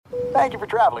Thank you for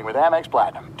traveling with Amex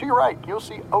Platinum. To your right, you'll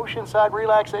see oceanside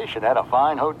relaxation at a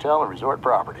fine hotel and resort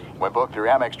property. When booked through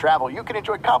Amex Travel, you can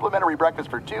enjoy complimentary breakfast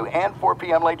for 2 and 4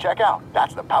 p.m. late checkout.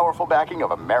 That's the powerful backing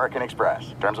of American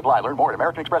Express. Terms apply. Learn more at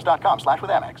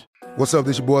americanexpress.com/withAmex. What's up?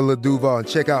 This your boy Lil Duval, and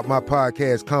check out my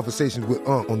podcast, Conversations with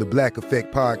Unc, on the Black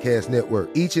Effect Podcast Network.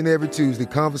 Each and every Tuesday,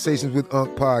 Conversations with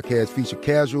Unc podcast feature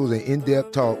casual and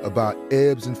in-depth talk about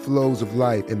ebbs and flows of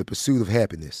life and the pursuit of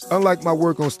happiness. Unlike my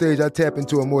work on stage, I tap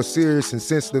into a more serious and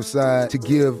sensitive side to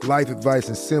give life advice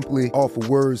and simply offer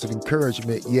words of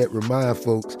encouragement, yet remind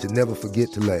folks to never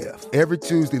forget to laugh. Every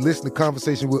Tuesday, listen to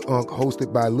Conversations with Unc,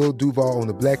 hosted by Lil Duval on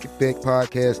the Black Effect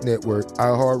Podcast Network,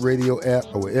 iHeartRadio app,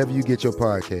 or wherever you get your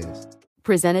podcasts.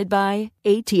 Presented by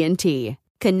AT&T.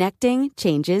 Connecting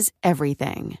changes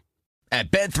everything. At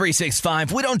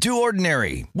Bet365, we don't do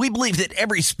ordinary. We believe that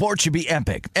every sport should be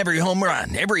epic. Every home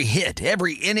run, every hit,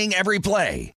 every inning, every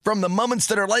play. From the moments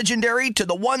that are legendary to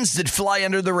the ones that fly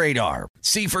under the radar.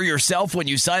 See for yourself when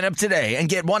you sign up today and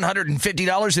get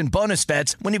 $150 in bonus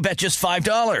bets when you bet just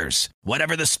 $5.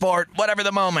 Whatever the sport, whatever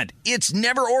the moment, it's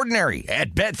never ordinary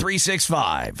at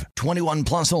Bet365. 21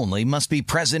 plus only. Must be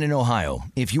present in Ohio.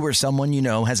 If you or someone you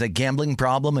know has a gambling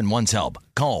problem and wants help,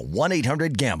 call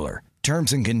 1-800-GAMBLER.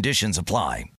 Terms and conditions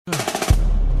apply. We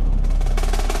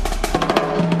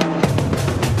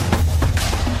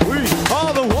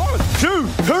are the 1, 2,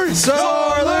 3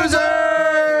 sore losers.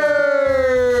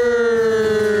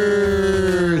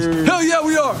 Hell yeah,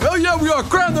 we are. Hell yeah, we are.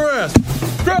 Grab their ass.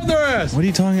 Grab their ass. What are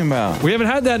you talking about? We haven't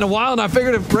had that in a while, and I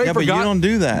figured if Ray but you don't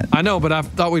do that. I know, but I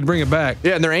thought we'd bring it back.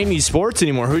 Yeah, and there ain't any sports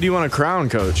anymore. Who do you want to crown,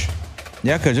 Coach?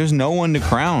 Yeah, because there's no one to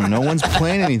crown. No one's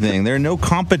playing anything. There are no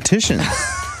competitions.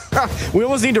 We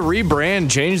almost need to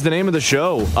rebrand, change the name of the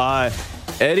show.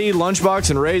 Eddie, Lunchbox,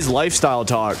 and Ray's Lifestyle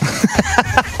Talk.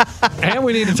 And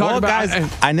we need to talk about...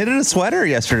 Guys, I knitted a sweater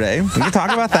yesterday. We can talk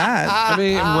about that. I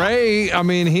mean, Ray,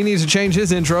 he needs to change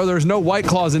his intro. There's no White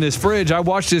Claws in his fridge. I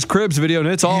watched his Cribs video, and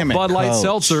it's all Bud Light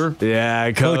seltzer.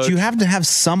 Yeah, Coach. You have to have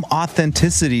some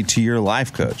authenticity to your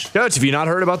life, Coach. Coach, have you not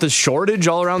heard about the shortage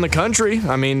all around the country?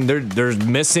 I mean, they're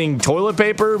missing toilet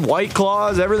paper, White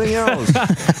Claws, everything else.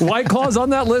 White Claws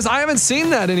on that list? I haven't seen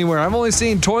that anywhere. I've only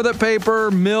seen toilet paper,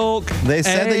 milk, They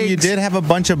said that you did have a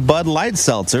bunch of Bud Light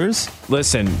seltzers.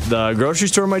 Listen, the grocery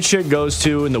store my chick goes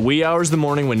to in the wee hours of the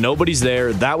morning when nobody's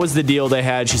there, that was the deal they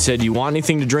had. She said, you want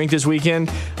anything to drink this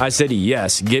weekend? I said,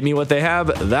 yes. Give me what they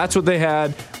have. That's what they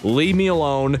had. Leave me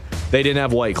alone. They didn't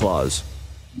have White Claws.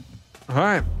 All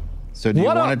right. So do you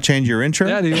want to change your intro?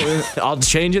 Yeah, I'll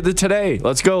change it to today.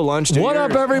 Let's go, Lunch. What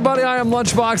up, everybody? I am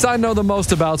Lunchbox. I know the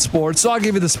most about sports, so I'll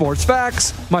give you the sports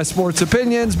facts, my sports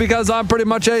opinions, because I'm pretty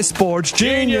much a sports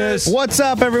genius. What's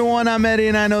up, everyone? I'm Eddie,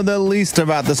 and I know the least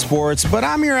about the sports, but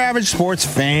I'm your average sports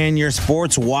fan, your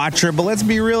sports watcher. But let's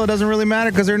be real, it doesn't really matter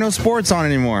because there are no sports on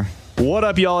anymore. What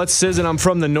up, y'all? It's Sis, and I'm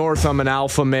from the north. I'm an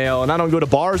alpha male, and I don't go to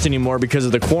bars anymore because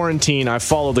of the quarantine. I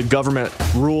follow the government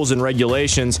rules and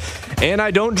regulations, and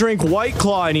I don't drink White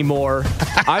Claw anymore.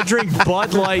 I drink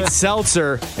Bud Light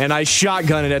Seltzer, and I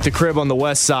shotgun it at the crib on the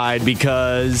west side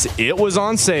because it was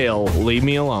on sale. Leave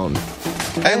me alone.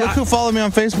 Hey, look who followed me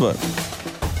on Facebook.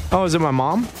 Oh, is it my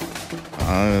mom?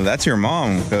 That's your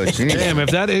mom, Coach. Damn, if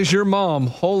that is your mom,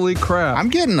 holy crap. I'm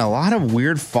getting a lot of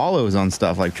weird follows on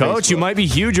stuff like Coach, Facebook. You might be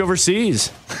huge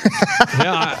overseas.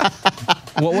 Yeah.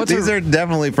 These are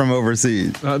definitely from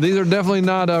overseas. These are definitely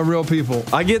not real people.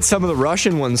 I get some of the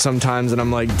Russian ones sometimes, and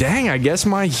I'm like, dang, I guess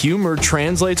my humor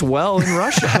translates well in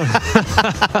Russian.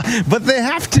 But they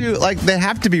have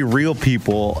to be real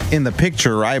people in the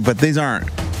picture, right? But these aren't.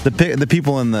 The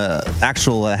people in the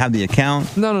actual have the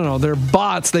account? No. They're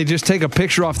bots. They just take a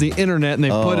picture off the internet and they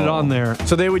put it on there.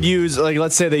 So they would use,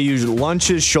 let's say they use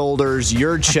Lunch's shoulders,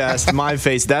 your chest, my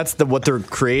face. That's what they're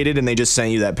created, and they just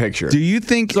sent you that picture. Do you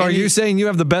think... So are you saying you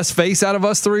have the best face out of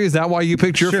us three? Is that why you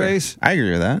picked your face? I agree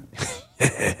with that.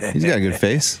 He's got a good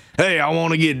face. Hey, I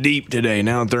want to get deep today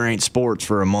now that there ain't sports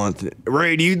for a month.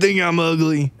 Ray, do you think I'm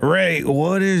ugly? Ray,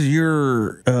 what is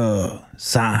your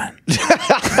sign?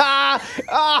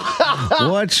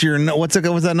 What's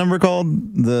that number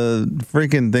called? The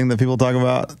freaking thing that people talk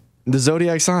about? The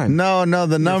zodiac sign. No,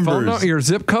 the numbers. Your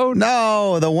zip code?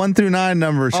 No, the 1 through 9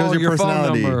 number shows your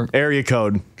personality. Phone number. Area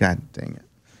code. God dang it.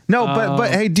 No,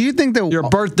 but hey, do you think that your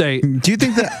birth date? Do you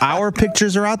think that our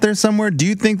pictures are out there somewhere? Do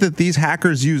you think that these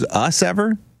hackers use us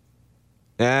ever?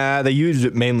 They use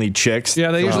mainly chicks.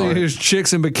 Yeah, they usually use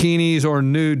chicks in bikinis or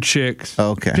nude chicks.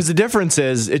 Okay. Because the difference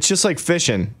is, it's just like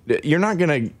fishing. You're not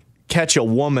going to catch a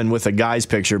woman with a guy's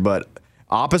picture, but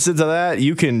Opposite to that,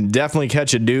 you can definitely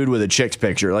catch a dude with a chick's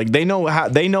picture. Like they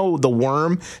know the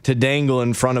worm to dangle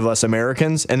in front of us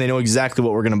Americans, and they know exactly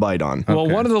what we're going to bite on. Well,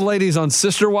 one of the ladies on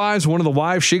Sister Wives, one of the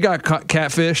wives, she got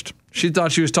catfished. She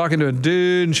thought she was talking to a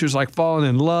dude, and she was like falling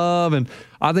in love, and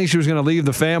I think she was going to leave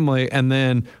the family, and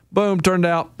then boom, turned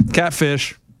out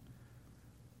catfish.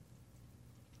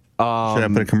 Should I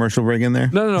put a commercial break in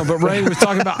there? No. But Ray was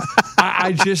talking about.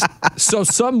 So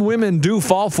some women do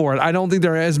fall for it. I don't think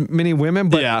there are as many women,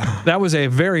 but that was a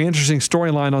very interesting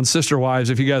storyline on Sister Wives.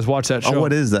 If you guys watch that show,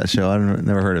 what is that show? I've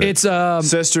never heard of it. It's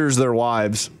sisters, their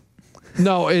wives.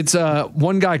 No, it's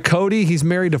one guy, Cody. He's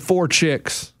married to 4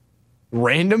 chicks.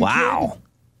 Random. Wow. Kid?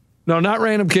 No, not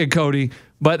random kid, Cody.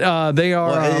 But they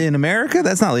are in America.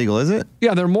 That's not legal, is it?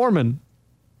 Yeah, they're Mormon.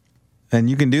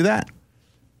 And you can do that.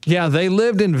 Yeah, they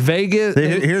lived in Vegas.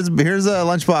 Here's a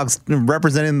Lunchbox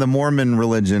representing the Mormon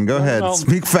religion. Go ahead,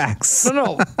 speak facts.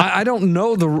 No, I don't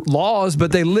know the laws,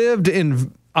 but they lived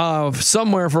in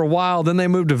somewhere for a while. Then they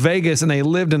moved to Vegas, and they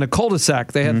lived in a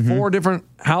cul-de-sac. They had 4 different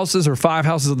houses or 5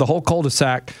 houses of the whole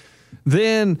cul-de-sac.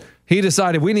 Then he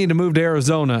decided we need to move to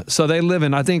Arizona, so they live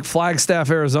in, I think, Flagstaff,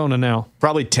 Arizona now.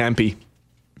 Probably Tempe.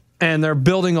 And they're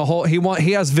building a whole.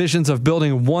 He has visions of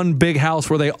building one big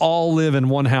house where they all live in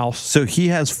one house. So he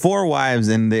has 4 wives,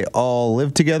 and they all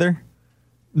live together?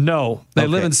 No, they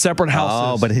live in separate houses.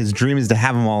 Oh, but his dream is to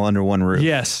have them all under one roof.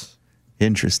 Yes.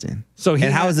 Interesting. So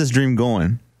how is this dream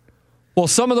going? Well,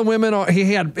 some of the women are.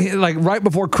 He had like right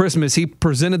before Christmas, he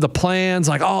presented the plans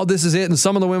like, "Oh, this is it," and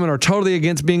some of the women are totally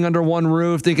against being under one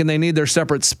roof, thinking they need their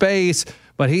separate space.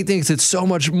 But he thinks it's so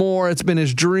much more. It's been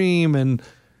his dream, and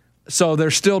so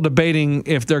they're still debating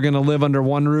if they're going to live under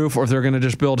one roof or if they're going to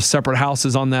just build separate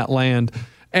houses on that land.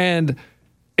 And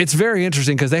it's very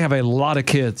interesting because they have a lot of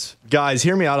kids. Guys,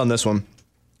 hear me out on this one.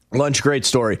 Lunch, great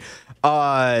story.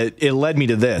 It led me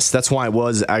to this. That's why it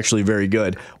was actually very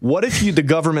good. What if the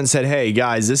government said, hey,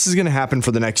 guys, this is going to happen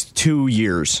for the next 2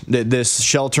 years, this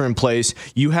shelter in place.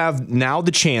 You have now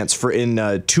the chance for in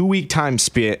a 2-week time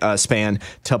span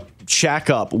to shack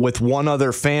up with one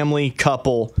other family,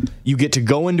 couple. You get to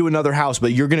go into another house,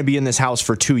 but you're going to be in this house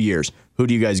for 2 years. Who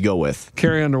do you guys go with?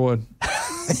 Carrie Underwood.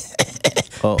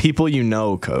 People you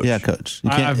know, Coach. Yeah, Coach.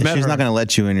 You can't, I've met she's her. not going to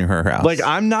let you in her house. Like,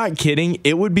 I'm not kidding.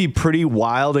 It would be pretty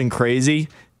wild and crazy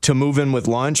to move in with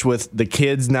Lunch with the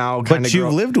kids now. But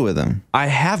you've lived with him. I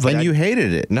have. But you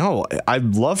hated it. No, I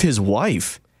love his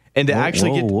wife. And to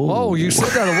Oh, you still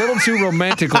got a little too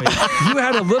romantically. You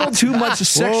had a little too much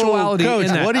sexuality Coach,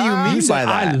 in that. what do you mean by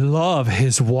that? I love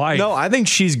his wife. No, I think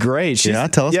she's great.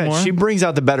 Tell us more. She brings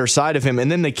out the better side of him.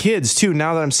 And then the kids, too.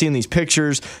 Now that I'm seeing these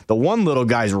pictures, the one little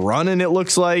guy's running, it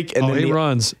looks like. And then he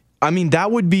runs. I mean,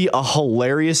 that would be a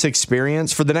hilarious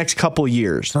experience for the next couple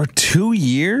years. For 2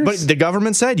 years? But the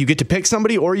government said you get to pick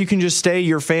somebody, or you can just stay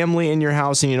your family in your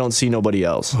house and you don't see nobody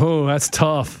else. Oh, that's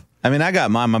tough. I mean, I got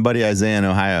my buddy Isaiah in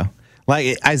Ohio.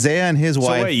 Like, Isaiah and his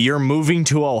wife. So wait, you're moving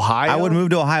to Ohio? I would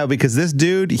move to Ohio because this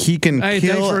dude, he can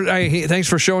kill. Thanks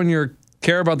for showing your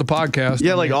care about the podcast.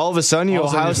 Yeah, like all of a sudden you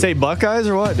Ohio State Buckeyes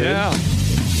or what, dude? Yeah.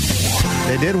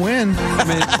 They did win.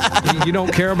 I mean, you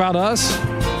don't care about us?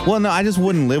 Well, no, I just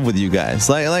wouldn't live with you guys.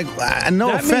 No that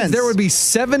offense. Means there would be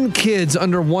 7 kids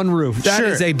under one roof. That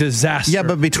is a disaster. Yeah,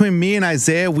 but between me and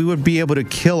Isaiah, we would be able to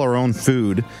kill our own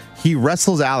food. He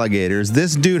wrestles alligators.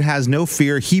 This dude has no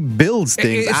fear. He builds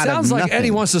things out of nothing. It sounds like Eddie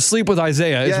wants to sleep with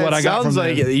Isaiah is what I got from sounds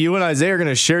like you and Isaiah are going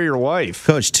to share your wife.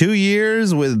 Coach, 2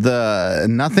 years with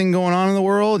nothing going on in the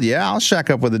world? Yeah, I'll shack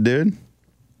up with a dude.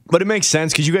 But it makes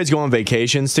sense because you guys go on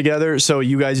vacations together, so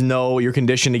you guys know you're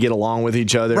conditioned to get along with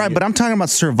each other. Right, but I'm talking about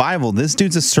survival. This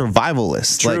dude's a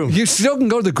survivalist. True. You still can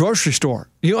go to the grocery store.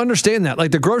 You understand that.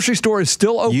 Like, the grocery store is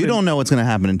still open. You don't know what's going to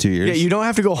happen in 2 years. Yeah, you don't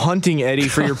have to go hunting, Eddie,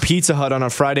 for your Pizza Hut on a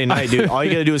Friday night, dude. All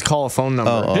you got to do is call a phone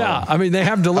number. Yeah, I mean, they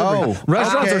have delivery.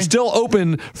 Restaurants are still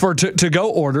open for to-go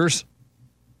orders.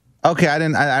 Okay, I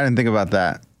didn't think about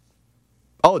that.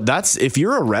 Oh, that's if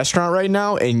you're a restaurant right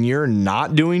now and you're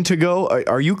not doing to go,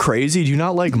 are you crazy? Do you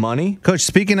not like money? Coach,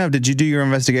 speaking of, did you do your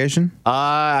investigation?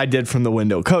 I did from the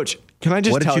window. Coach, can I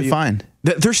just tell you? What did you find?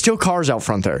 There's still cars out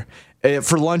front there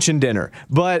for lunch and dinner.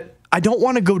 But I don't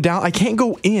want to go down. I can't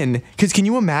go in because can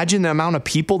you imagine the amount of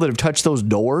people that have touched those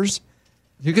doors?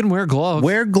 You can wear gloves.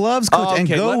 Wear gloves, Coach, and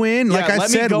go in. Like I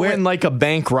said, let me go in like a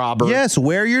bank robber. Yes,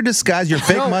 wear your disguise, your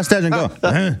fake mustache, and go.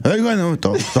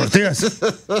 Tortillas.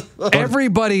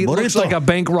 Everybody looks like a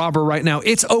bank robber right now.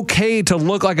 It's okay to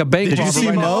look like a bank robber. Did you see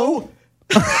right Mo? now.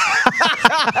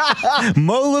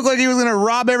 Mo looked like he was going to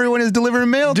rob everyone he's delivering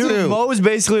mail Dude, to. Mo was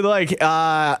basically like,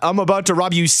 I'm about to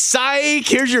rob you. Psych!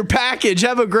 Here's your package.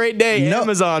 Have a great day.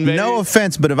 Amazon, baby. No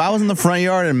offense, but if I was in the front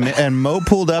yard and Mo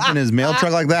pulled up in his mail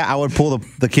truck like that, I would pull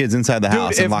the kids inside the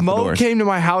house and lock the doors. If Mo came to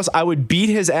my house, I would beat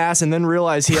his ass and then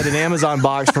realize he had an Amazon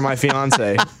box for my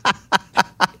fiance.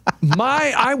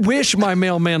 I wish my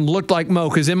mailman looked like Mo,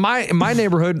 because in my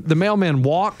neighborhood, the mailman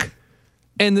walk,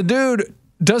 and the dude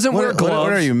doesn't wear gloves.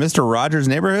 What are you, Mr. Rogers'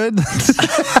 neighborhood?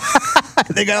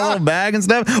 They got a little bag and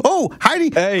stuff. Oh, Heidi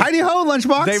ho,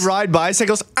 lunchbox. They ride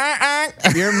bicycles.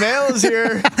 Your mail is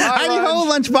here. Heidi ho,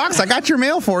 lunchbox. I got your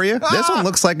mail for you. This one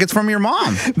looks like it's from your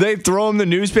mom. They throw him the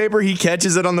newspaper. He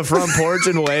catches it on the front porch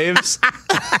and waves.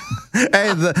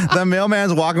 Hey, the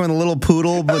mailman's walking with a little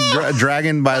poodle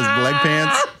dragging by his leg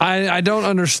pants. I don't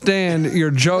understand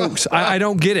your jokes. I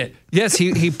don't get it. Yes,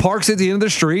 he parks at the end of the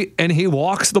street and he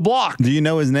walks the block. Do you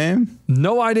know his name?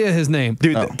 No idea his name.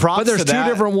 Dude, props but there's to that. two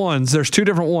different ones. There's two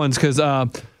different ones, because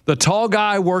the tall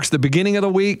guy works the beginning of the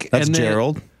week. That's and then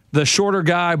Gerald. The shorter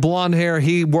guy, blonde hair,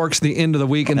 he works the end of the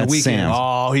week and the That's weekend. Sam.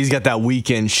 Oh, he's got that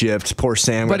weekend shift. Poor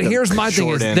Sam. But here's my thing: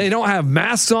 is they don't have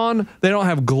masks on, they don't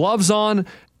have gloves on,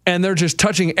 and they're just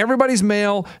touching everybody's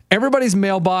mail, everybody's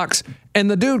mailbox. And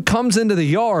the dude comes into the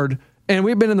yard, and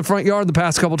we've been in the front yard the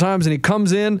past couple times, and he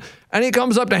comes in and he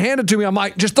comes up to hand it to me. I'm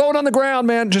like, just throw it on the ground,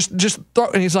 man. Just throw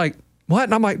it. And he's like, what?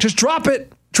 And I'm like, just drop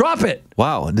it. Drop it.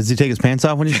 Wow. Does he take his pants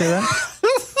off when you say that?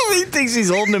 He thinks he's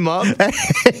holding him up.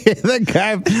 the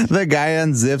guy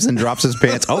unzips and drops his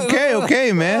pants.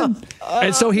 Okay, man.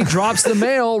 And so he drops the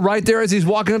mail right there as he's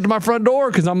walking up to my front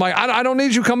door, because I'm like, I don't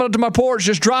need you coming up to my porch.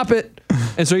 Just drop it.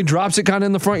 And so he drops it kind of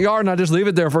in the front yard, and I just leave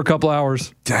it there for a couple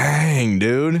hours. Dang,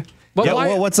 dude. But Yeah,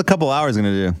 well, what's a couple hours going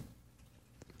to do?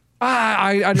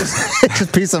 I just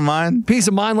Just peace of mind. peace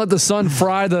of mind. Let the sun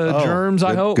fry the germs.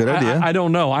 I hope. good idea. I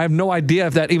don't know. I have no idea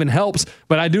if that even helps,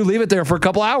 but I do leave it there for a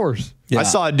couple hours. I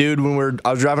saw a dude when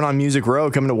I was driving on Music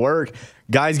Row coming to work.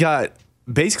 Guy's got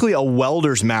basically a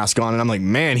welder's mask on, and I'm like,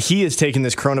 man, he is taking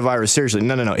this coronavirus seriously.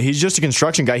 No. He's just a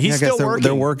construction guy. He's still working.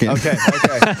 They're working. Okay.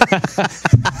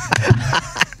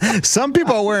 Some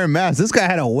people are wearing masks. This guy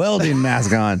had a welding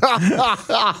mask on.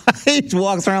 He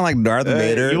walks around like Darth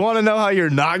Vader. You want to know how you're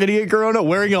not going to get corona?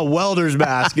 Wearing a welder's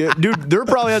mask. Dude, there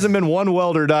probably hasn't been one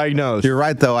welder diagnosed. You're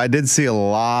right, though. I did see a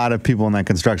lot of people on that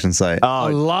construction site. A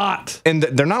lot. And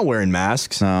they're not wearing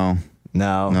masks.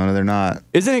 No, they're not.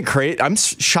 Isn't it crazy? I'm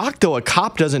shocked, though, a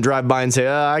cop doesn't drive by and say,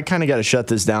 I kind of got to shut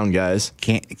this down, guys.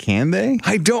 Can they?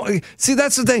 I don't see.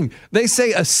 That's the thing. They say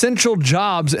essential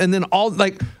jobs, and then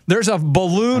there's a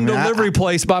balloon delivery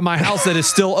place by my house that is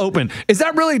still open. Is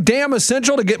that really damn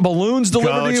essential to get balloons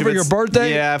delivered to you for your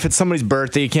birthday? Yeah, if it's somebody's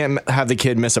birthday, you can't have the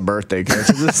kid miss a birthday.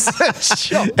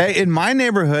 Hey, in my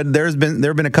neighborhood, there have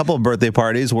been a couple of birthday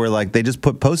parties where like they just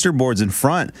put poster boards in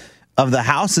front of the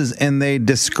houses, and they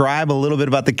describe a little bit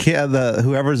about the kid,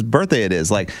 whoever's birthday it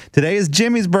is. Like, today is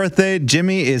Jimmy's birthday.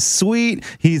 Jimmy is sweet,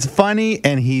 he's funny,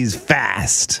 and he's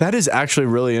fast. That is actually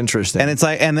really interesting. And it's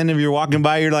like, and then if you're walking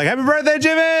by, you're like, "Happy birthday,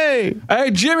 Jimmy!"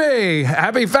 Hey, Jimmy,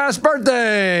 happy fast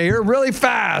birthday. You're really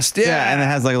fast. Yeah. And it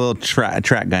has like a little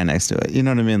track guy next to it. You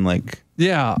know what I mean? Like,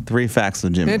 yeah. 3 facts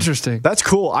of Jimmy. Interesting. That's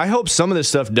cool. I hope some of this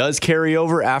stuff does carry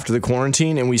over after the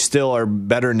quarantine, and we still are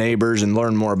better neighbors and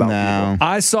learn more about people.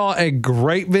 I saw a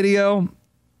great video.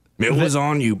 It was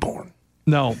on YouPorn.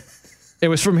 No. It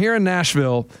was from here in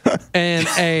Nashville, and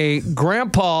a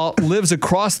grandpa lives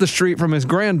across the street from his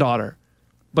granddaughter,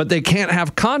 but they can't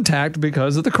have contact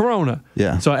because of the corona.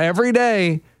 Yeah. So every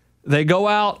day they go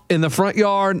out in the front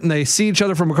yard and they see each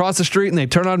other from across the street, and they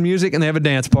turn on music and they have a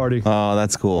dance party. Oh,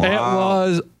 that's cool. It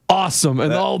was awesome.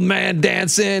 And the old man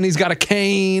dancing, he's got a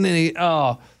cane, and it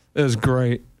was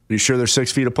great. You sure they're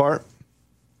 6 feet apart?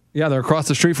 Yeah, they're across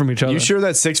the street from each other. You sure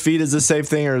that 6 feet is the safe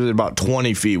thing, or is it about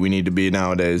 20 feet we need to be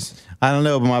nowadays? I don't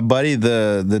know, but my buddy,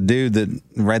 the dude that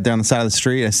right there on the side of the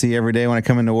street, I see every day when I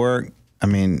come into work. I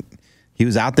mean, he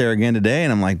was out there again today,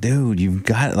 and I'm like, dude, you've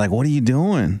got it. Like, what are you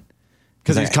doing?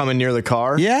 Because he's coming near the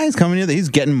car? Yeah, he's coming near. He's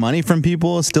getting money from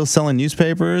people, still selling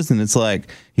newspapers, and it's like,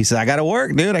 he said, I got to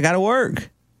work, dude. I got to work.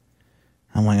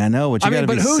 I'm like, I know, but you got to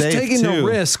be safe, who's taking the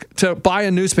risk to buy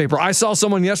a newspaper? I saw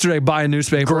someone yesterday buy a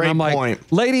newspaper, Great and I'm like,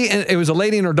 point. lady, and it was a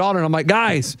lady and her daughter, and I'm like,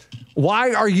 guys,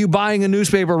 why are you buying a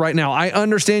newspaper right now? I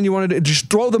understand you wanted to just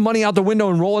throw the money out the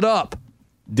window and roll it up.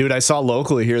 Dude, I saw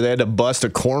locally here they had to bust a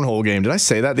cornhole game. Did I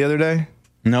say that the other day?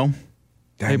 No.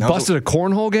 They busted a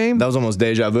cornhole game? That was almost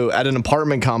deja vu. At an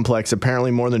apartment complex,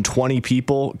 apparently more than 20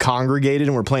 people congregated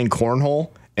and were playing cornhole,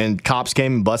 and cops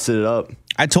came and busted it up.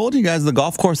 I told you guys the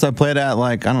golf course I played at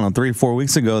 3 or 4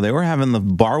 weeks ago, they were having the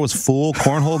bar was full,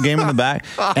 cornhole game in the back.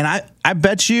 And I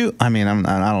bet you, I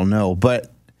don't know,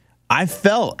 but I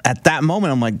felt at that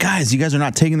moment, I'm like, guys, you guys are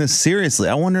not taking this seriously.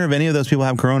 I wonder if any of those people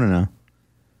have corona now.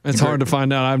 It's hard to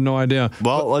find out. I have no idea.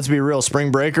 Well, let's be real.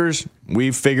 Spring breakers, we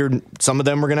figured some of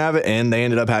them were going to have it, and they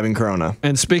ended up having corona.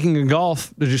 And speaking of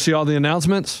golf, did you see all the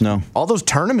announcements? No. All those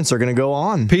tournaments are going to go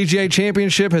on. PGA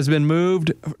Championship has been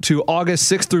moved to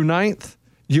August 6th through 9th.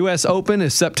 U.S. Open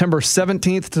is September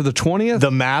 17th to the 20th. The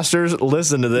Masters,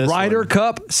 listen to this. Ryder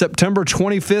Cup, September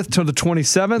 25th to the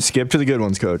 27th. Skip to the good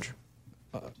ones, Coach.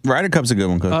 Ryder Cup's a good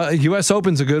one, Coach. U.S.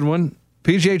 Open's a good one.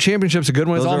 PGA Championship's a good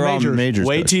one. Those It's all are majors. all majors.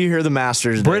 Wait Coach. till you hear the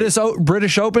Masters.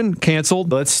 British Open,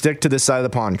 canceled. Let's stick to this side of the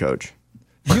pond, Coach.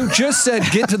 You just said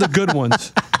get to the good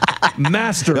ones.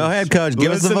 Masters. Go ahead, Coach.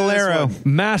 Give us the Valero.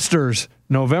 Masters,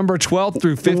 November 12th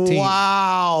through 15th.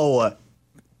 Wow.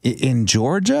 In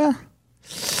Georgia?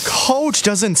 Coach,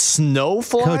 doesn't snow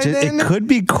fly Coach, then? it could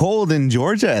be cold in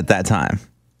Georgia at that time.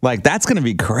 That's going to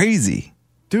be crazy.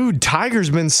 Dude, Tiger's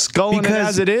been sculling it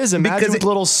as it is. Imagine with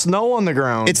little snow on the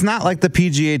ground. It's not like the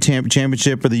PGA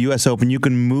Championship or the U.S. Open. You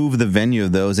can move the venue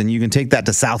of those, and you can take that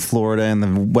to South Florida, and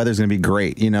the weather's going to be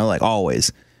great,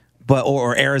 always. But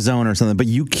or Arizona or something. But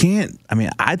you can't.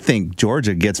 I think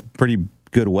Georgia gets pretty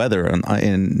good weather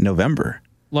in November.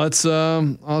 Let's.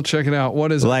 I'll check it out.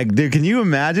 What is it? Dude, can you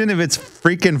imagine if it's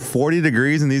freaking 40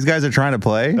 degrees and these guys are trying to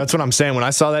play? That's what I'm saying. When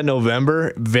I saw that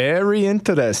November, very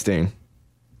interesting.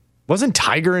 Wasn't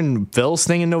Tiger and Phil's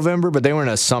thing in November, but they were in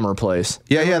a summer place?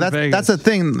 Yeah, that's the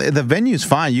thing. The venue's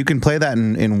fine. You can play that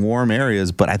in warm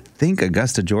areas, but I think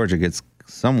Augusta, Georgia gets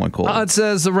somewhat cold. It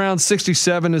says around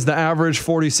 67 is the average,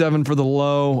 47 for the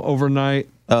low overnight.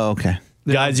 Oh, okay.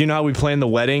 Guys, you know how we planned the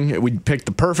wedding? We picked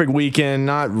the perfect weekend,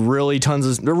 not really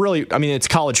it's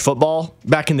college football.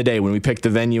 Back in the day when we picked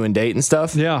the venue and date and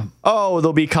stuff. Yeah. Oh,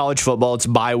 there'll be college football. It's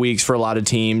bye weeks for a lot of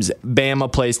teams.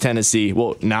 Bama plays Tennessee.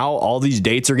 Well, now all these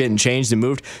dates are getting changed and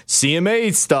moved.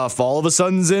 CMA stuff all of a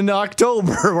sudden's in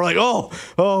October. We're like,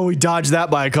 oh, we dodged that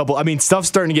by a couple. Stuff's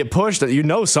starting to get pushed.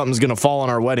 Something's going to fall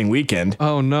on our wedding weekend.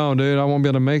 Oh, no, dude. I won't be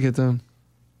able to make it then.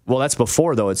 Well, that's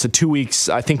before, though. It's 2 weeks,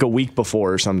 I think a week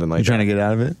before or something like that. You trying to get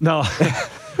out of it? No.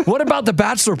 What about the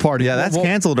bachelor party? Yeah, that's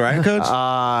canceled, right, Coach?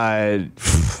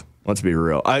 Let's be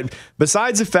real.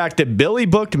 Besides the fact that Billy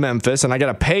booked Memphis, and I got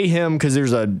to pay him because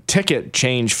there's a ticket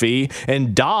change fee,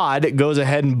 and Dodd goes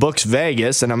ahead and books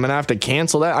Vegas, and I'm going to have to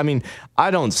cancel that.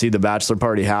 I don't see the bachelor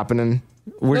party happening.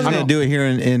 We're just going to do it here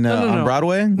on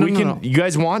Broadway? You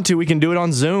guys want to? We can do it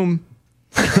on Zoom.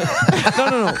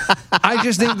 No. I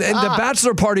just think the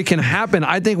bachelor party can happen.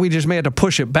 I think we just may have to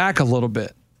push it back a little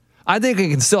bit. I think it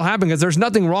can still happen because there's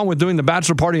nothing wrong with doing the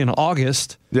bachelor party in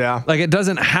August. Yeah. It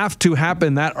doesn't have to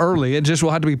happen that early. It just will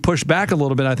have to be pushed back a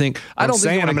little bit, I think. I'm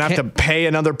going to have to pay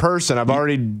another person. I've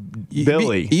already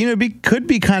Billy. Could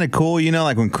be kind of cool,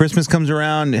 when Christmas comes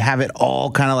around, have it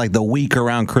all kind of like the week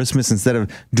around Christmas instead of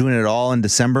doing it all in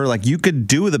December. You could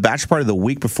do the bachelor party the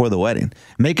week before the wedding.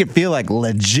 Make it feel like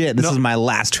legit. This is my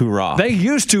last hurrah. They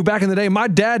used to back in the day. My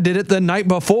dad did it the night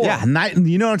before. Yeah,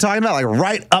 you know what I'm talking about?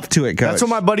 Right up to it, Coach. That's what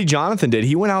my buddy Jonathan did.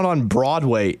 He went out on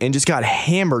Broadway and just got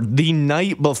hammered the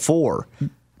night before.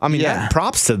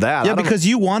 Props to that. Yeah, because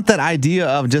you want that idea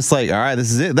of just all right, this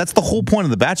is it. That's the whole point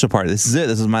of the bachelor party. This is it.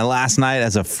 This is my last night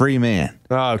as a free man.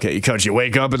 Oh, okay, Coach, you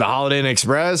wake up at the Holiday Inn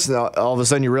Express, all of a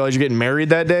sudden you realize you're getting married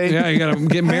that day? Yeah, you got to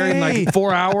get married in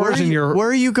 4 hours. Where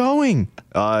are you going?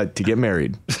 To get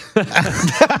married. One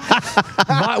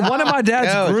of my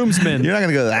dad's groomsmen. You're not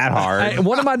going to go that hard.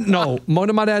 One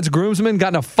of my dad's groomsmen got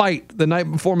in a fight the night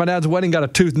before my dad's wedding, got a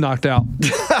tooth knocked out.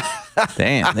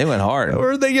 Damn, they went hard.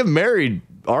 Where did they get married?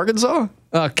 Arkansas?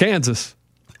 Kansas.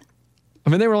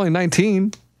 They were only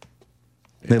 19.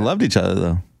 They loved each other,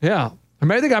 though. Yeah.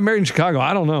 Maybe they got married in Chicago.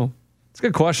 I don't know. It's a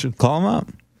good question. Call them up.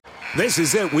 This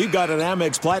is it. We've got an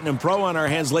Amex Platinum Pro on our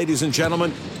hands, ladies and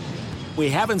gentlemen. We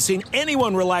haven't seen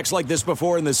anyone relax like this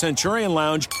before in the Centurion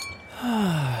Lounge.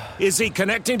 Is he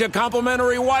connecting to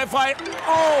complimentary Wi-Fi?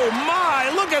 Oh,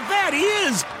 my. Look at that. He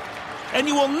is. And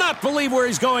you will not believe where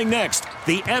he's going next.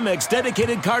 The Amex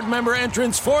dedicated card member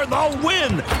entrance for the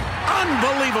win.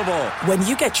 Unbelievable. When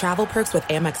you get travel perks with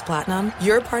Amex Platinum,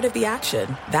 you're part of the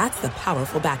action. That's the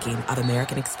powerful backing of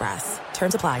American Express.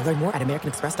 Terms apply. Learn more at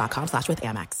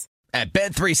americanexpress.com/withAmex. At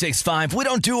Bet365, we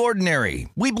don't do ordinary.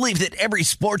 We believe that every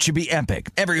sport should be epic.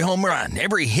 Every home run,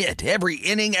 every hit, every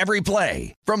inning, every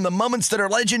play. From the moments that are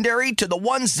legendary to the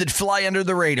ones that fly under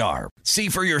the radar. See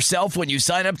for yourself when you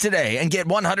sign up today and get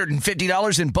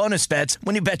 $150 in bonus bets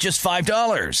when you bet just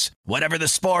 $5. Whatever the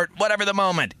sport, whatever the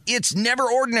moment, it's never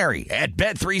ordinary at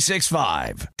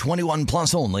Bet365. 21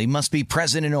 plus only. Must be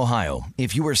present in Ohio.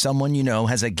 If you or someone you know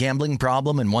has a gambling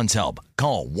problem and wants help,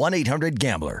 call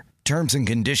 1-800-GAMBLER. Terms and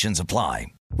conditions apply.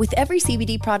 With every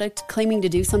CBD product claiming to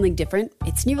do something different,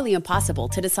 it's nearly impossible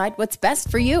to decide what's best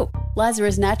for you.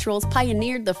 Lazarus Naturals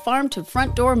pioneered the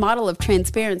farm-to-front-door model of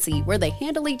transparency, where they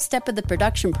handle each step of the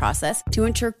production process to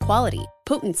ensure quality,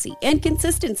 potency, and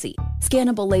consistency.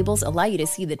 Scannable labels allow you to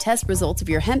see the test results of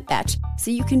your hemp batch,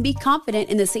 so you can be confident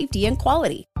in the safety and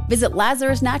quality. Visit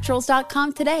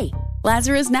LazarusNaturals.com today.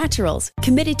 Lazarus Naturals,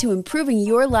 committed to improving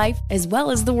your life as well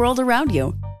as the world around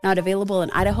you. Not available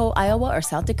in Idaho, Iowa, or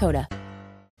South Dakota.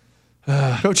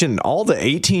 Coach, in all the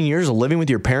 18 years of living with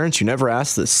your parents, you never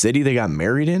asked the city they got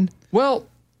married in? Well,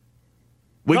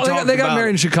 they got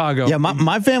married in Chicago. Yeah,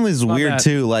 my family's weird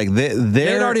too. Like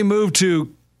they'd already moved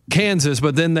to Kansas,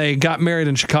 but then they got married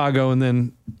in Chicago, and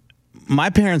then my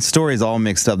parents' story is all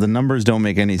mixed up. The numbers don't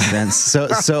make any sense. So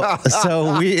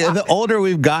the older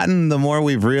we've gotten, the more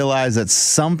we've realized that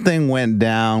something went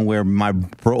down where my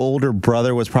older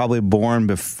brother was probably born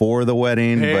before the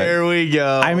wedding. Here we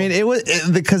go. I mean, it was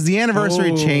because the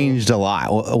anniversary changed a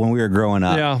lot when we were growing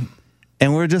up. Yeah.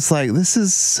 And we're just like, this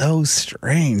is so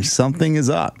strange. Something is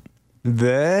up.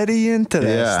 Very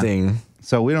interesting. Yeah.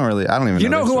 So I don't even know. You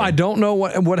know who I don't know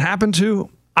what happened to?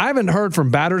 I haven't heard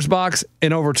from Batter's Box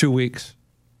in over 2 weeks.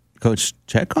 Coach,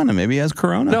 check on him. Maybe he has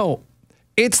corona. No.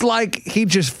 It's like he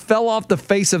just fell off the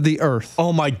face of the earth.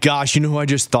 Oh, my gosh. You know who I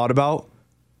just thought about?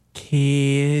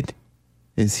 Kid.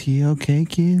 Is he okay,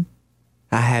 kid?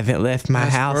 I haven't left my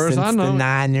house since the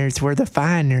Niners were the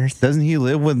finers. Doesn't he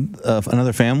live with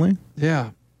another family? Yeah.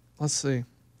 Let's see.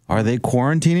 Are they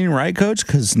quarantining right, Coach?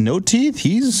 Because no teeth.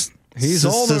 He's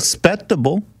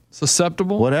susceptible.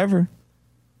 Susceptible? Whatever.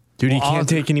 Dude, he can't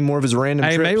take any more of his random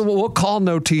trips. Maybe we'll call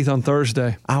No Teeth on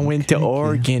Thursday. I went to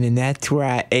Oregon, and that's where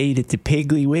I ate at the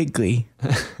Piggly Wiggly.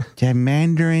 Yeah,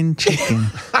 Mandarin chicken.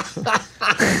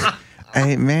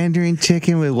 I ate Mandarin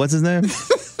chicken with, what's his name?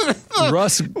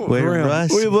 Russ Grimm.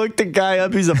 We looked the guy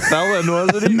up. He's a felon,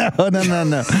 wasn't he? No.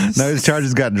 No, his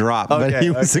charges got dropped, but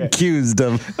he was accused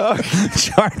of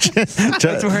charges.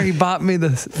 That's where he bought me he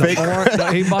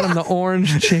bought him the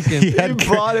orange chicken. He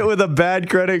bought it with a bad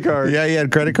credit card. Yeah, he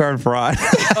had credit card fraud.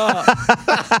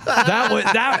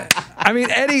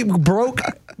 Eddie broke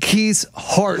Keith's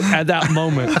heart at that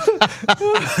moment.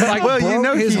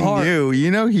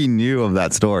 He knew of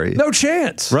that story. No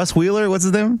chance. Russ Wheeler, what's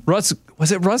his name?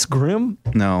 Was it Russ Grimm?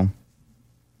 No.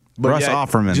 But Russ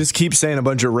Offerman. Just keep saying a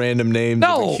bunch of random names.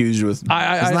 No. Accused you with. It's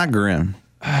not Grimm.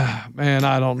 Man,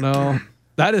 I don't know.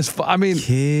 That is,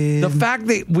 the fact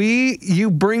that you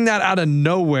bring that out of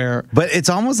nowhere. But it's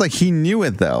almost like he knew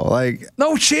it, though. Like,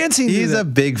 no chance he knew He's a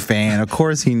big fan. Of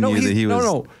course he knew that he was.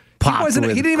 No. He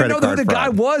didn't even know who the guy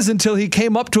was until he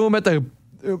came up to him at the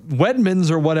Wegmans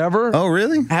or whatever. Oh,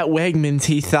 really? At Wegmans,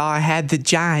 he saw I had the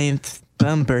Giants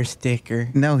bumper sticker.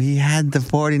 No, he had the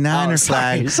 49er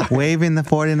flag, waving the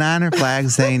 49er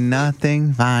flag, saying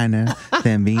nothing finer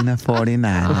than being a 49er.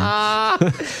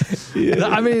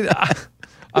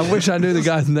 I wish I knew the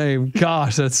guy's name.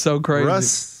 Gosh, that's so crazy.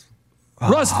 Russ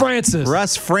Francis.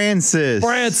 Russ Francis.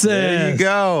 There you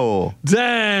go.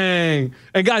 Dang.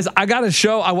 And guys, I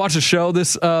watched a show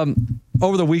this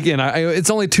over the weekend. It's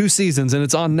only 2 seasons and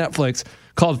it's on Netflix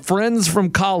called Friends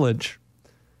from College.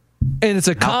 And it's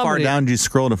a comedy. How far down did you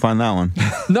scroll to find that one?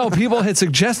 No, people had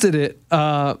suggested it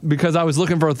because I was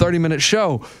looking for a 30-minute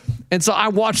show. And so I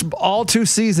watched all 2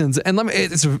 seasons. And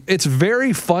it's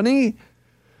very funny.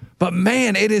 But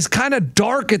man, it is kind of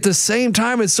dark at the same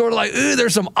time. It's sort of like,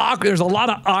 there's a lot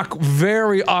of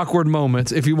very awkward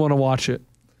moments if you want to watch it.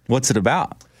 What's it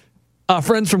about?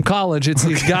 Friends from College. It's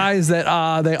these guys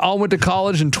that they all went to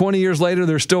college, and 20 years later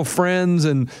they're still friends,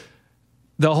 and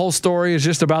the whole story is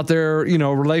just about their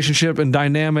relationship and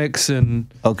dynamics.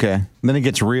 And okay, then it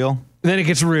gets real.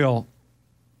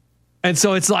 And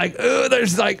so it's like,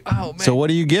 there's like, oh man. So what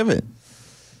do you give it?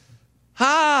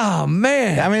 Oh,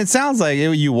 man. I mean, it sounds like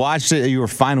you watched it, you were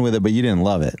fine with it, but you didn't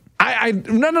love it.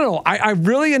 No. I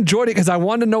really enjoyed it because I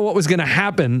wanted to know what was going to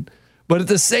happen. But at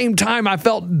the same time, I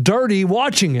felt dirty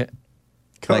watching it.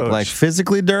 Like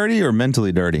physically dirty or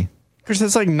mentally dirty? Because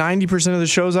that's like 90% of the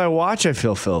shows I watch, I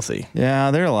feel filthy. Yeah,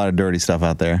 there are a lot of dirty stuff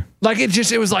out there. Like it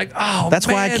was like, oh, That's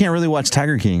why I can't really watch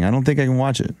Tiger King. I don't think I can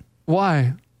watch it.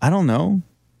 Why? I don't know.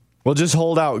 Well, just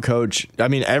hold out, Coach. I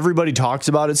mean, everybody talks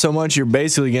about it so much. You're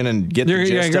basically going to get the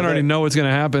gist You're of going to already it. know what's going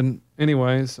to happen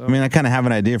anyway. So. I mean, I kind of have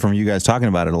an idea from you guys talking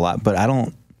about it a lot, but I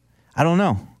don't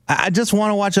know. I just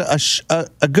want to watch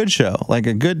a good show, like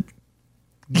a good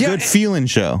feeling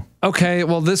show. Okay,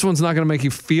 well, this one's not going to make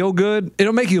you feel good.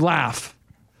 It'll make you laugh.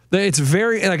 It's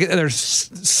very there's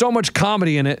so much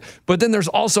comedy in it, but then there's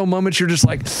also moments you're just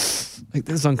like this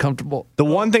is uncomfortable. The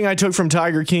one thing I took from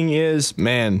Tiger King is,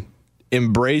 man,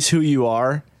 embrace who you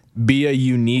are, be a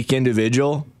unique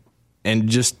individual, and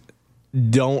just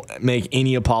don't make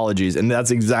any apologies. And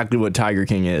that's exactly what Tiger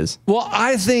King is. Well,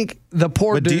 I think the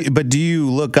poor dude. But do you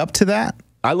look up to that?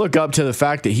 I look up to the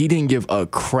fact that he didn't give a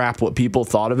crap what people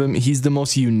thought of him. He's the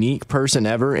most unique person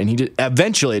ever, and he did.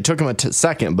 Eventually, it took him a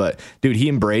second, but dude, he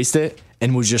embraced it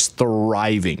and was just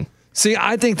thriving. See,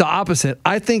 I think the opposite.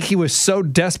 I think he was so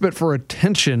desperate for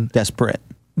attention. Desperate.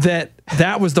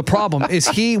 That was the problem, is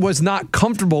he was not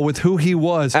comfortable with who he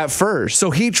was. At first.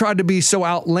 So he tried to be so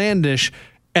outlandish.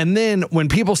 And then when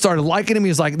people started liking him,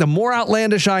 he's like, the more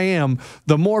outlandish I am,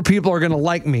 the more people are going to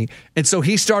like me. And so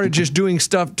he started just doing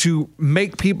stuff to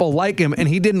make people like him, and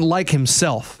he didn't like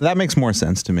himself. That makes more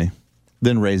sense to me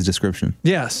than Ray's description.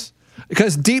 Yes.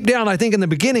 Because deep down, I think in the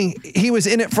beginning, he was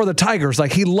in it for the Tigers.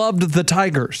 Like, he loved the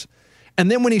Tigers.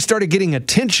 And then when he started getting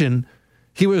attention,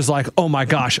 he was like, oh my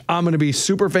gosh, I'm going to be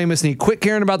super famous. And he quit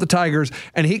caring about the Tigers,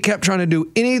 and he kept trying to do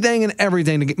anything and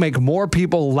everything to make more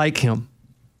people like him.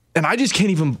 And I just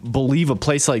can't even believe a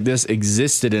place like this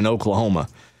existed in Oklahoma.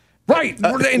 Right.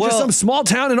 Into some small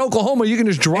town in Oklahoma, you can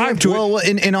just drive to it. Well,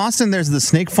 in Austin, there's the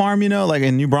Snake Farm, like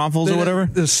in New Braunfels or whatever.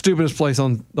 The stupidest place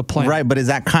on the planet. Right, but is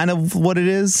that kind of what it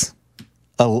is?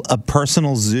 A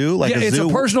personal zoo? Like it's a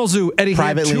personal zoo. Eddie, he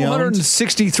had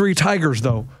 263 tigers,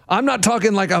 though. I'm not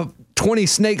talking like 20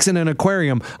 snakes in an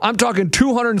aquarium. I'm talking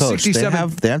 267.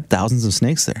 Coach, they have thousands of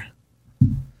snakes there.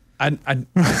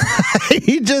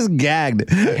 He just gagged.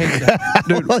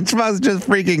 Lunchbox just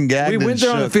freaking gagged. We went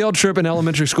there on a field trip in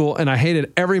elementary school, and I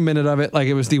hated every minute of it. Like,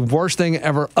 it was the worst thing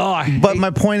ever. But my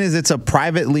point is, it's a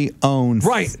privately owned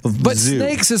But zoo.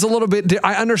 Snakes is a little bit.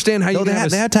 I understand how you can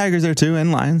they have tigers there too,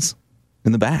 and lions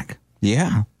in the back.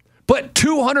 Yeah. But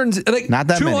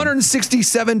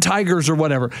 267 tigers or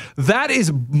whatever. That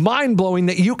is mind-blowing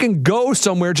that you can go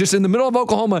somewhere just in the middle of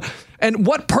Oklahoma. And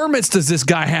what permits does this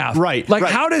guy have? Right. Like,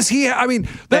 how does he I mean,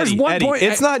 there's one point.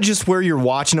 It's not just where you're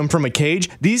watching them from a cage.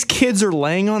 These kids are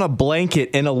laying on a blanket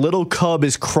and a little cub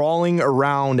is crawling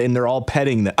around and they're all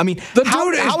petting them. I mean,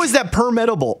 how is that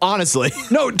permittable, honestly?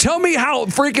 No, tell me how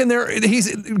freaking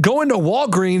he's going to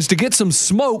Walgreens to get some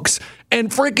smokes, and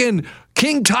freaking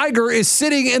King Tiger is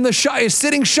sitting in the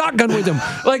sitting shotgun with him.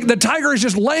 Like, the tiger is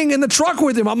just laying in the truck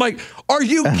with him. I'm like, are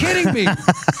you kidding me?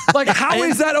 Like, how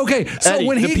is that okay? So Eddie,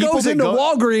 when he goes into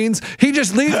Walgreens, he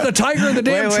just leaves the tiger in the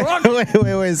damn truck?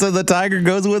 Wait. So the tiger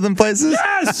goes with him places?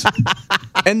 Yes!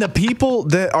 And the people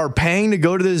that are paying to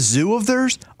go to this zoo of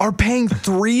theirs are paying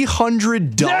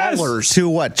 $300. Yes! To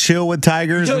what? Chill with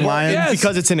tigers and lions? Yes.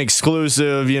 Because it's an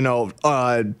exclusive,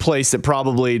 place that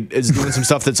probably is doing some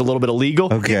stuff that's a little bit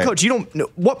illegal. Okay. Coach, you don't know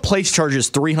what place charges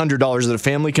 $300 that a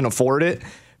family can afford it,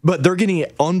 but they're getting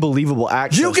unbelievable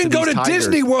access. You can to go these to tigers.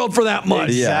 Disney World for that much.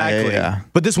 Exactly. Yeah.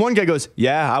 But this one guy goes,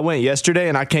 I went yesterday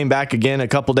and I came back again a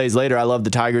couple days later. I love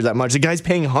the tigers that much. The guy's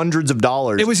paying hundreds of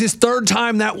dollars. It was his third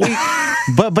time that week.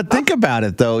 But think about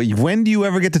it, though. When do you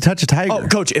ever get to touch a tiger? Oh,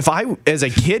 Coach, if I, as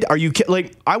a kid,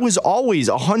 I was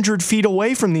always 100 feet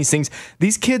away from these things.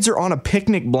 These kids are on a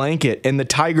picnic blanket and the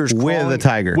tiger's With the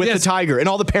tiger. With the tiger. And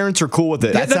all the parents are cool with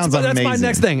it. That sounds amazing. That's my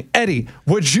next thing. Eddie,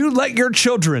 would you let your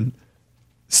children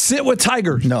sit with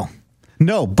tigers?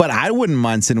 No, but I wouldn't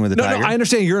mind sitting with a tiger. No, I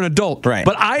understand you're an adult. Right.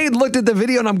 But I looked at the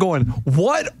video and I'm going,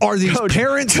 what are these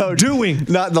parents doing?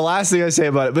 Not the last thing I say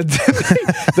about it, but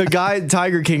the guy,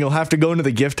 Tiger King, will have to go into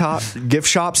the gift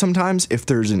shop sometimes if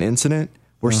there's an incident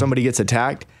where somebody gets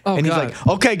attacked. And he's like,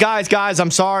 okay, guys, I'm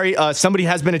sorry. Somebody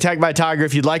has been attacked by a tiger.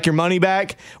 If you'd like your money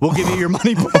back, we'll give you your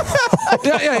money back.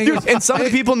 Dude, and some of the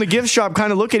people in the gift shop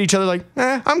kind of look at each other like,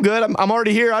 I'm good. I'm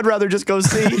already here. I'd rather just go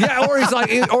see. Yeah, or he's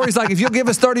like, if you'll give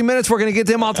us 30 minutes, we're going to get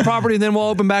them off the property and then we'll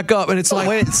open back up. And it's like,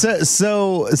 wait,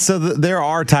 so there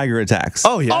are tiger attacks.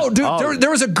 Oh, yeah. Oh, dude,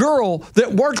 there was a girl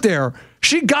that worked there.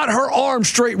 She got her arm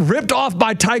straight ripped off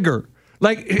by tiger.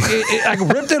 Like, like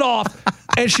ripped it off,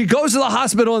 and she goes to the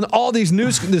hospital and all this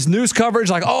news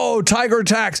coverage, like, oh, tiger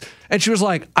attacks. And she was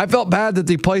like, I felt bad that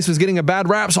the place was getting a bad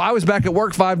rap, so I was back at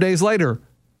work 5 days later.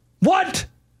 What?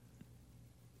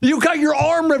 You got your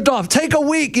arm ripped off. Take a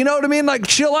week. You know what I mean? Like,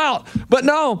 chill out. But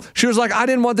no, she was like, I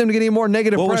didn't want them to get any more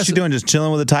negative press. What was she doing? Just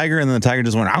chilling with a tiger, and then the tiger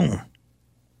just went, ow.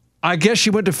 I guess she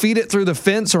went to feed it through the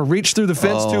fence or reached through the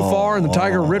fence too far, and the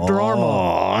tiger ripped her arm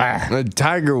off. The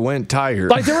tiger went tiger.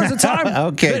 Like there was a time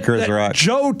Okay, Chris Rock.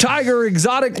 Joe Tiger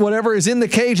Exotic, whatever, is in the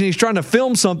cage and he's trying to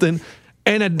film something,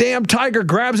 and a damn tiger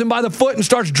grabs him by the foot and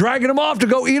starts dragging him off to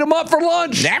go eat him up for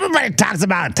lunch. Everybody talks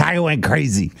about Tiger went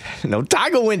crazy. No,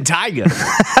 tiger went tiger.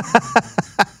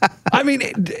 I mean,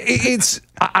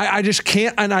 I just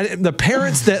can't. And the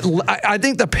parents I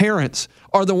think the parents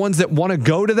are the ones that want to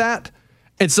go to that.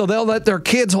 And so they'll let their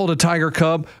kids hold a tiger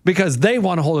cub because they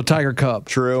want to hold a tiger cub.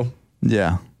 True.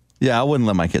 Yeah. Yeah, I wouldn't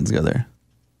let my kids go there.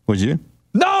 Would you?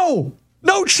 No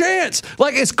chance.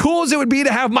 Like, as cool as it would be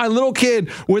to have my little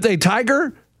kid with a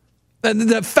tiger, and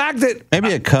the fact that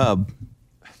maybe a cub.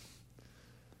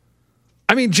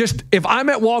 I mean, just if I'm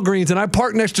at Walgreens and I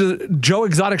park next to Joe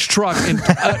Exotic's truck and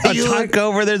you look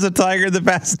over, there's a tiger in the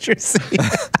passenger seat.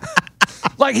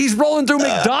 Like he's rolling through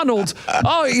McDonald's.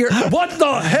 Oh, what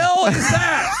the hell is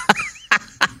that?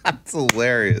 That's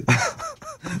hilarious.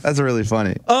 That's really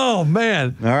funny. Oh,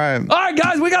 man. All right,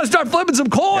 guys, we got to start flipping some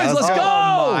coins. Let's go.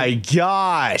 Oh, my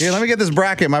gosh. Here, let me get this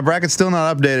bracket. My bracket's still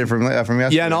not updated from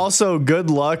yesterday. Yeah, and also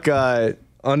good luck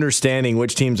understanding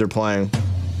which teams are playing.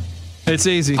 It's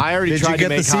easy. I already tried to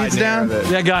make the seeds down?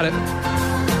 Yeah, got it.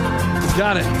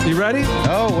 Got it. You ready?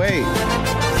 Oh, wait.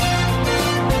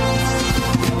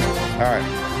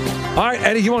 All right,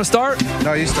 Eddie, you want to start?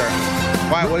 No, you start.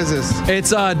 Why? What is this?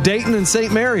 It's Dayton and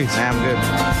St. Mary's. I'm good.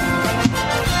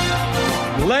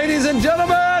 Ladies and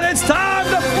gentlemen, it's time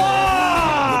to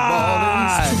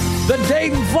fly! The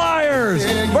Dayton Flyers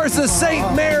versus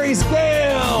St. Mary's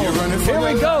Gale. Here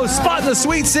we go. Spot in the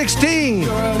Sweet 16.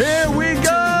 Here we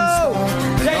go.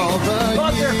 Dayton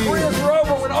thought their careers were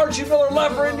over when Archie Miller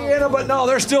left for Indiana, but no,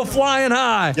 they're still flying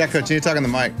high. Yeah, Coach, you talking the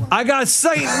mic. I got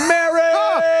St. Mary's.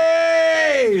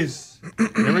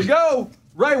 Here we go.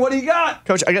 Ray, what do you got?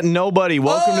 Coach, I got nobody.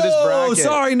 Welcome to this bracket. Oh,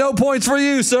 sorry. No points for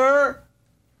you, sir.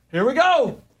 Here we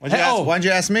go. Why'd you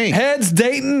ask me? Heads,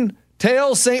 Dayton.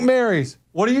 Tails, St. Mary's.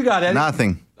 What do you got, Eddie?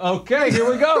 Nothing. Okay, here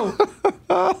we go.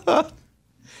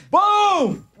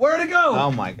 Boom! Where'd it go?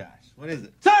 Oh, my gosh. What is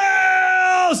it?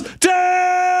 Tails!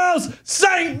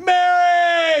 St.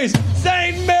 Mary's!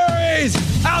 St. Mary's!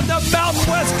 Out the Mountain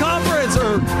West Conference,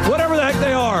 or whatever the heck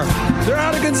they are. They're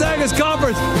out of Gonzaga's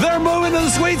conference. They're moving to the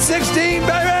Sweet 16, baby!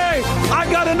 I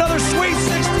got another Sweet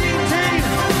 16 team.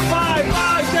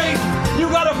 5-5, Dayton. You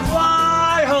gotta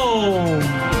fly home.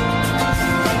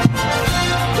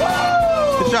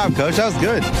 Woo! Good job, Coach. That was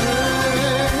good.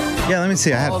 Yeah, let me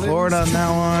see. I had Florida on that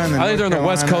one. I think they're in the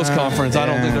West Coast Conference. I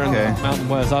don't think they're in the Mountain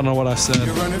West. I don't know what I said.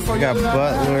 We got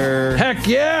Butler. Heck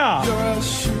yeah! What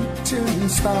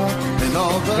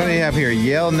do you have here?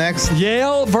 Yale next?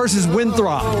 Yale versus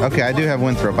Winthrop. Okay, I do have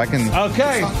Winthrop. I can.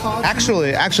 Okay.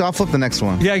 Actually, I'll flip the next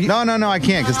one. Yeah. No, I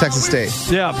can't because Texas State.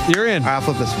 Yeah, you're in. All right, I'll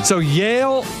flip this one. So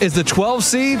Yale is the 12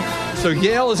 seed. So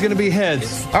Yale is going to be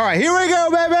heads. All right, here we go,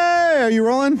 baby. Are you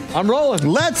rolling? I'm rolling.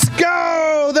 Let's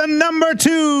go. The number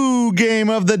 2 game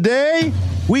of the day.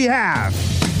 We have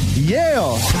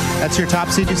Yale. That's your top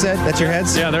seed, you said? That's your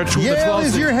heads? Yeah, they're Yale the 12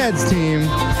 is seed. your heads team.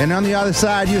 And on the other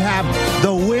side, you have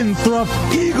the Winthrop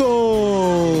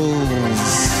Eagles.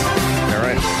 All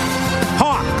right.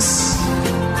 Hawks.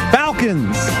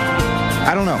 Falcons.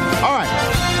 I don't know. All right.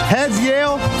 Heads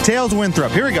Yale, tails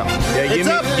Winthrop. Here we go. Yeah,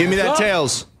 give me that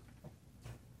tails.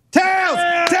 Tails! The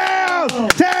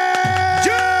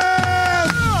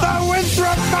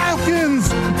Winthrop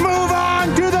Falcons move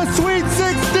on to the Sweet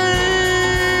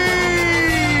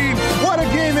 16! What a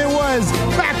game it was!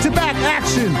 Back-to-back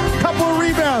action, couple of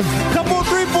rebounds, couple of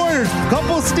three-pointers,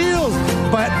 couple of steals,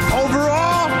 but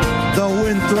overall, the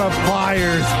Winthrop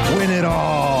Flyers win it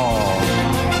all.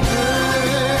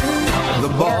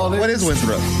 What is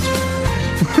Winthrop?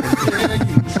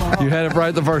 You had it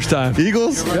right the first time.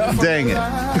 Eagles? Yeah. Dang it.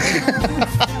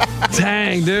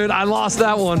 Dang, dude, I lost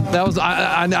that one. That was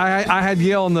I had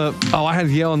Yale in the I had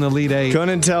Yale in the lead 8.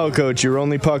 Couldn't tell, Coach. You were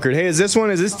only puckered. Hey, is this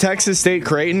Texas State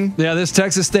Creighton? Yeah, this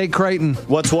Texas State Creighton.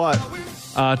 What's what?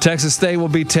 Texas State will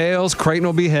be tails. Creighton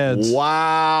will be heads.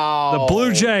 Wow. The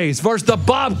Blue Jays versus the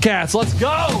Bobcats. Let's go.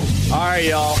 All right,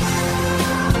 y'all.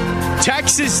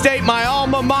 Texas State, my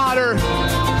alma mater.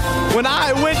 When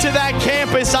I went to that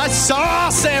campus, I saw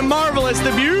Sam Marvelous,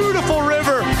 the beautiful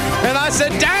river, and I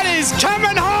said, Daddy's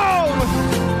coming home.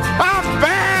 I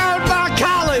found my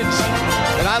college.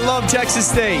 And I love Texas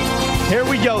State. Here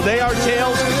we go. They are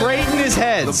tails. Creighton is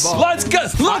heads. Let's go.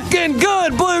 Looking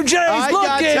good, Blue Jays. I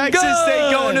got Texas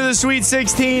State going to the Sweet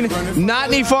 16. Not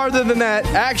any farther than that.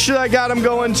 Actually, I got them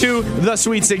going to the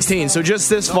Sweet 16. So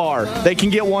just this far. They can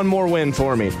get one more win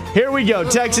for me. Here we go.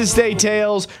 Texas State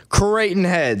tails. Creighton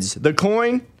heads. The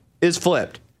coin is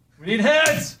flipped. We need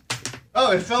heads.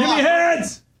 Oh, it fell Give off. me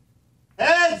heads.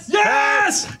 Heads.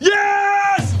 Yes.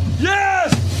 Yes.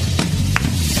 Yes.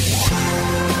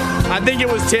 I think it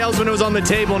was tails when it was on the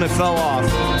table and it fell off.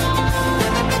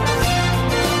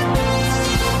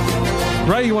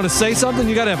 Ray, you want to say something?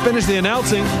 You got to finish the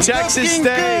announcing. Texas Looking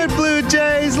State. good, Blue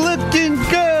Jays. Looking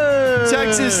good.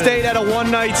 Texas State had a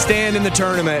one-night stand in the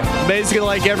tournament. Basically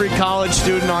like every college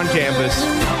student on campus.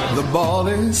 The ball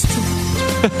is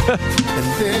and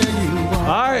there you are.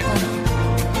 All right.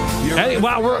 Hey,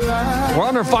 wow, we're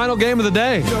on our final game of the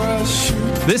day.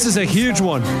 This is a huge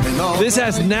one. This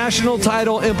has national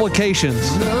title implications.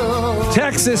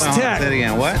 Texas Tech. Say it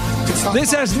again. What?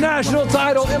 This has national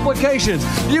title implications.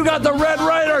 You got the Red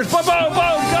Raiders. Boom, boom, boom.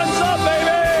 Guns up,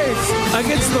 baby.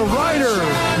 Against the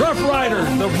Rough Riders.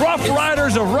 The Rough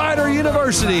Riders of Rider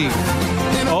University.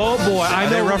 Oh, boy. Are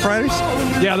they Rough Riders?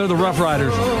 Yeah, they're the Rough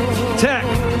Riders. Tech,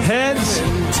 heads,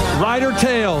 Rider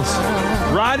tails.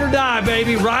 Ride or die,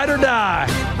 baby. Ride or die.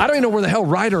 I don't even know where the hell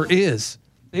Rider is.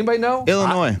 Anybody know?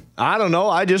 Illinois. I don't know.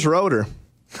 I just rode her.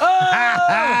 Oh!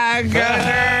 I'm a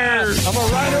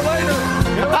rider later.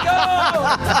 Here we go.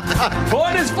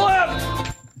 Point is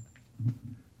flipped.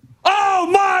 Oh,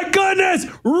 my goodness.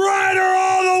 Rider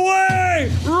all the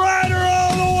way. Rider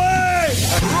all the way.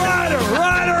 Rider.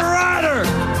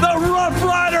 The Rough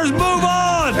Riders move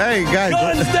on. Hey, guys.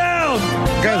 Guns down.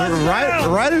 Guys,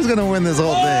 Ryder's going to win this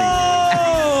whole thing.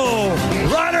 Oh!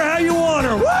 Rider how you want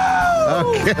her. Woo!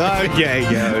 Okay,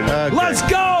 good. Okay. Let's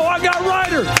go. I got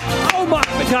Rider. Oh, my.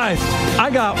 Guys, I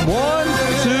got 1,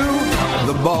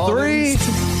 2, The ball 3. is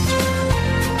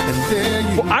and there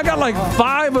you I got like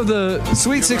 5 of the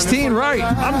Sweet 16 right.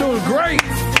 I'm doing great.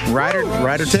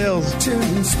 Rider tails.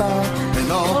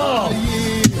 Oh.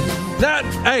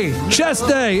 Hey, chest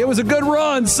day. It was a good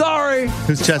run. Sorry.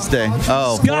 Who's chest day?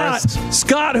 Oh, Forrest.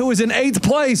 Scott, who was in 8th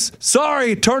place.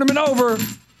 Sorry, tournament over.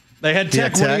 They had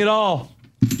Tech Tech. winning it all.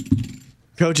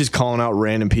 Coach is calling out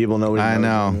random people. Nobody I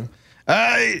knows. know.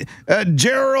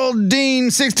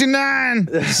 Geraldine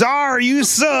 69. Sorry, you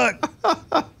suck.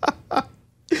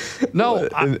 No,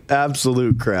 An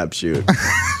absolute crapshoot.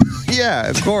 Yeah,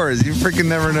 of course. You freaking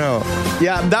never know.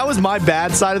 Yeah, that was my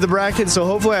bad side of the bracket, so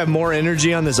hopefully I have more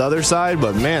energy on this other side,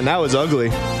 but man, that was ugly.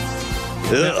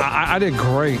 I did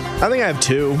great. I think I have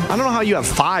 2. I don't know how you have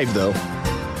 5, though.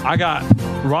 I got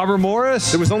Robert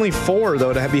Morris. There was only 4,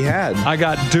 though, to be had. I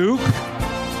got Duke.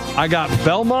 I got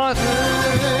Belmont.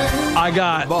 I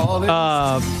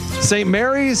got St.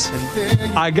 Mary's.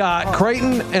 I got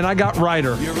Creighton, and I got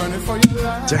Rider.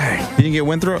 Dang. You didn't get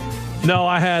Winthrop? No,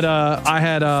 I had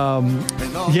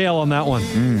Yale on that one.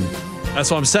 That's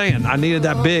what I'm saying. I needed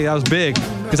that big. That was big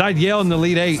because I had Yale in the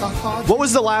Elite 8. What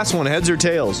was the last one? Heads or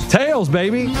tails? Tails,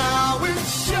 baby.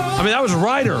 I mean, that was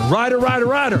Rider.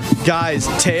 Guys,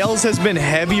 tails has been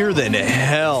heavier than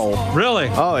hell. Really?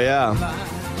 Oh, yeah.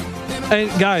 And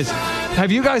guys,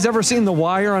 have you guys ever seen The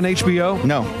Wire on HBO?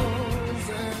 No.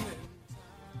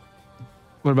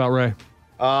 What about Ray?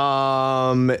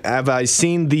 Have I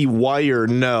seen The Wire?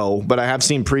 No, but I have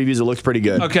seen previews. It looks pretty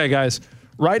good. Okay, guys.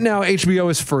 Right now, HBO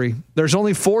is free. There's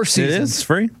only 4 seasons. It is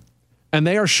free? And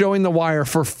they are showing The Wire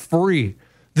for free.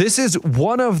 This is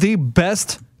one of the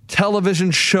best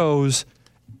television shows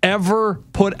ever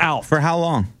put out. For how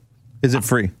long is it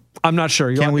free? I'm not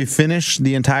sure. Can we finish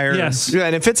the entire? Yes. Yeah,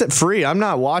 and if it's at free, I'm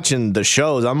not watching the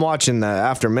shows. I'm watching the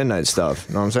after midnight stuff.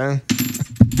 You know what I'm saying?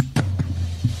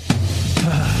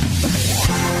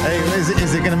 Hey,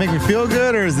 is it going to make me feel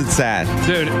good or is it sad?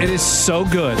 Dude, it is so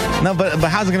good. No, but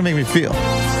how's it going to make me feel?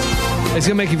 It's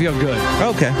going to make you feel good.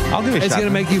 Okay, I'll give it a shot. It's going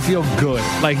to make you feel good.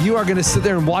 Like, you are going to sit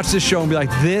there and watch this show and be like,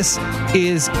 this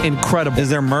is incredible. Is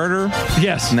there murder?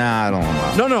 Yes. Nah, I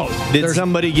don't know. No. Did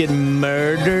somebody get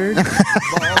murdered?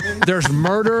 There's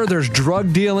murder. There's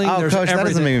drug dealing. Oh, there's Coach, everything. that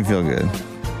doesn't make me feel good.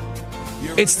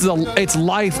 It's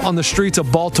life on the streets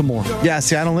of Baltimore. Yeah,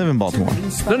 see, I don't live in Baltimore.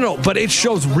 No, but it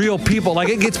shows real people. Like,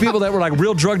 it gets people that were like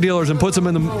real drug dealers and puts them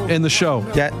in the show.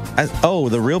 Yeah.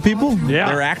 The real people? Yeah.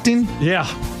 They're acting? Yeah.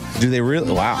 Do they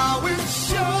really? Wow.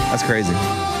 That's crazy.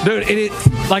 Dude,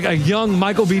 like a young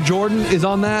Michael B. Jordan is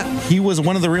on that. He was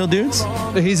one of the real dudes?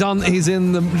 He's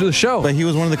in the show. But he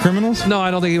was one of the criminals? No, I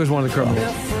don't think he was one of the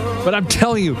criminals. But I'm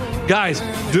telling you, guys,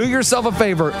 do yourself a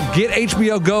favor. Get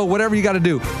HBO Go, whatever you got to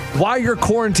do. While you're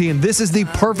quarantined, this is the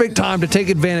perfect time to take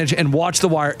advantage and watch The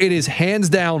Wire. It is hands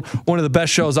down one of the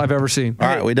best shows I've ever seen. All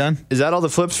right, we done? Is that all the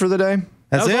flips for the day?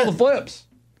 That's that was it? all the flips.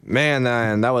 Man,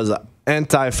 that was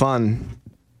anti-fun.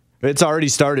 It's already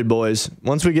started, boys.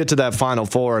 Once we get to that Final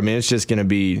Four, I mean, it's just going to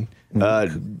be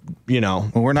you know,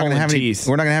 we're not going to have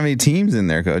any teams in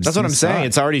there, Coach. That's what I'm saying.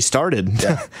 It's already started.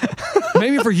 Yeah.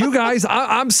 Maybe for you guys,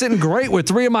 I'm sitting great with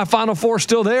 3 of my Final 4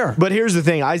 still there. But here's the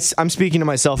thing. I'm speaking to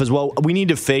myself as well. We need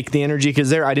to fake the energy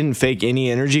because I didn't fake any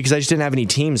energy because I just didn't have any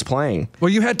teams playing. Well,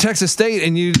 you had Texas State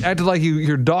and you acted like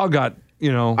your dog got,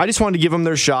 I just wanted to give them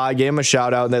their shot. I gave them a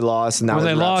shout out and they lost. And when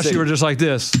they lost, you were just like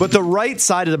this. But the right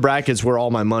side of the bracket is where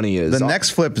all my money is. The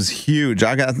next flip is huge.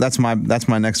 That's my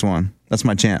next one. That's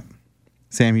my champ.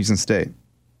 Sam Houston State.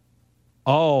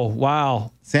 Oh,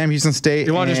 wow. Sam Houston State.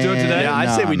 You want to just do it today? Yeah,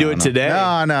 I'd say we do it today.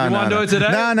 No. You want to do it today?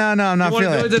 No, I'm not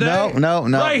feeling it. No.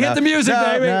 Ray, hit the music,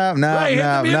 baby. Ray, hit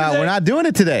the music. No, we're not doing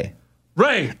it today.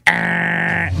 Ray.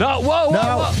 No,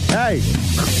 whoa. Hey,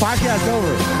 podcast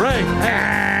over. Ray.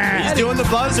 He's doing the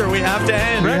buzzer. We have to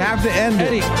end. We have to end it.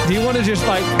 Eddie, do you want to just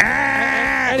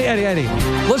Eddie,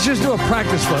 let's just do a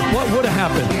practice flip. What would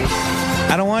have happened?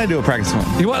 I don't want to do a practice one.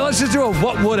 Let's just do a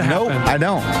what would have happened. Nope, I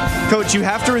don't. Coach, you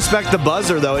have to respect the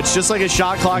buzzer, though. It's just like a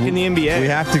shot clock in the NBA. We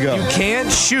have to go. You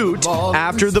can't shoot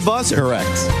after the buzzer. Correct.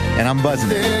 And I'm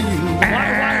buzzing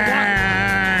it.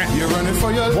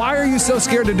 Why are you so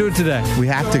scared to do it today? We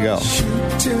have to go.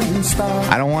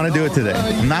 I don't want to do it today.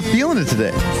 I'm not feeling it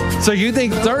today. So you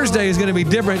think Thursday is going to be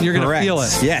different? You're going to feel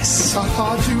it? Yes.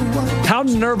 How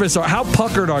nervous how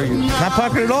puckered are you? Not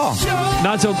puckered at all.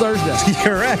 Not till Thursday.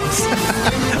 Correct.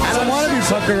 I don't want to be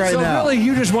puckered right now. So really,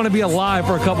 you just want to be alive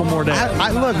for a couple more days.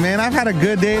 Look, man, I've had a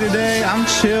good day today. I'm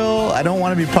chill. I don't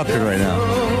want to be puckered right now.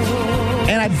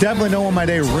 And I definitely don't want my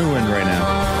day ruined right now.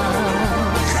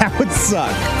 That would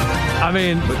suck. I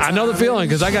mean, I know the feeling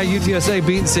because I got UTSA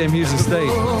beating Sam Houston State.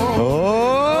 Oh!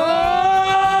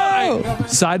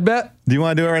 Side bet? Do you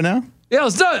want to do it right now? Yeah,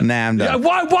 let's do it. Nah, I'm done.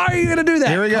 Why are you going to do that?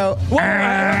 Here we go.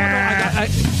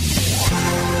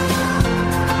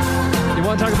 You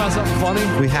want to talk about something funny?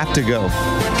 We have to go.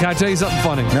 Can I tell you something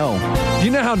funny? No. You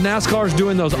know how NASCAR's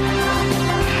doing those? Fine.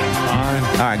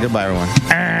 All right, goodbye, everyone.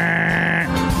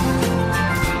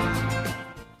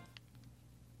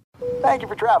 Thank you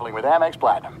for traveling with Amex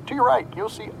Platinum. To your right, you'll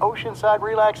see oceanside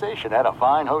relaxation at a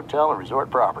fine hotel and resort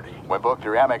property. When booked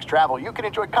through Amex Travel, you can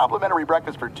enjoy complimentary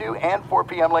breakfast for 2 and 4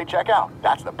 p.m. late checkout.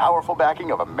 That's the powerful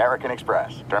backing of American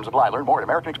Express. Terms apply. Learn more at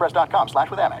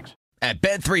americanexpress.com/withAmex. At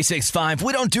Bet365,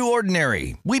 we don't do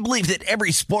ordinary. We believe that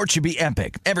every sport should be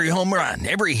epic. Every home run,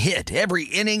 every hit, every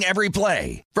inning, every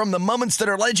play. From the moments that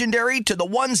are legendary to the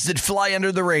ones that fly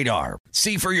under the radar.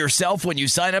 See for yourself when you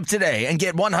sign up today and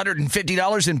get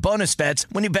 $150 in bonus bets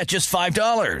when you bet just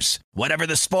 $5. Whatever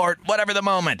the sport, whatever the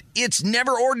moment, it's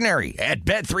never ordinary at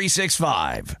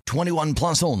Bet365. 21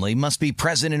 plus only. Must be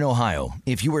present in Ohio.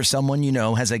 If you or someone you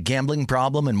know has a gambling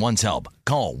problem and wants help,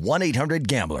 call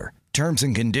 1-800-GAMBLER. Terms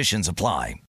and conditions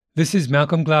apply. This is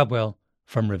Malcolm Gladwell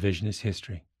from Revisionist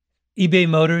History. eBay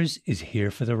Motors is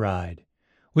here for the ride.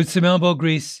 With some elbow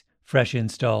grease, fresh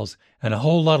installs, and a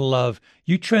whole lot of love,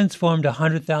 you transformed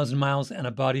 100,000 miles and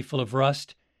a body full of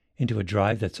rust into a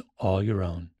drive that's all your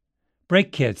own.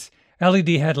 Brake kits, LED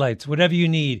headlights, whatever you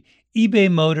need,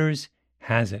 eBay Motors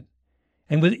has it.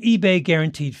 And with eBay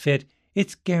Guaranteed Fit,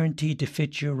 it's guaranteed to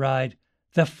fit your ride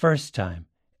the first time,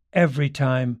 every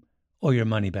time, or your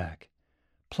money back.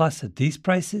 Plus, at these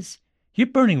prices, you're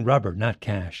burning rubber, not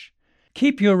cash.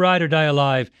 Keep your ride or die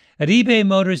alive at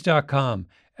ebaymotors.com.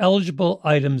 Eligible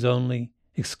items only.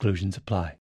 Exclusions apply.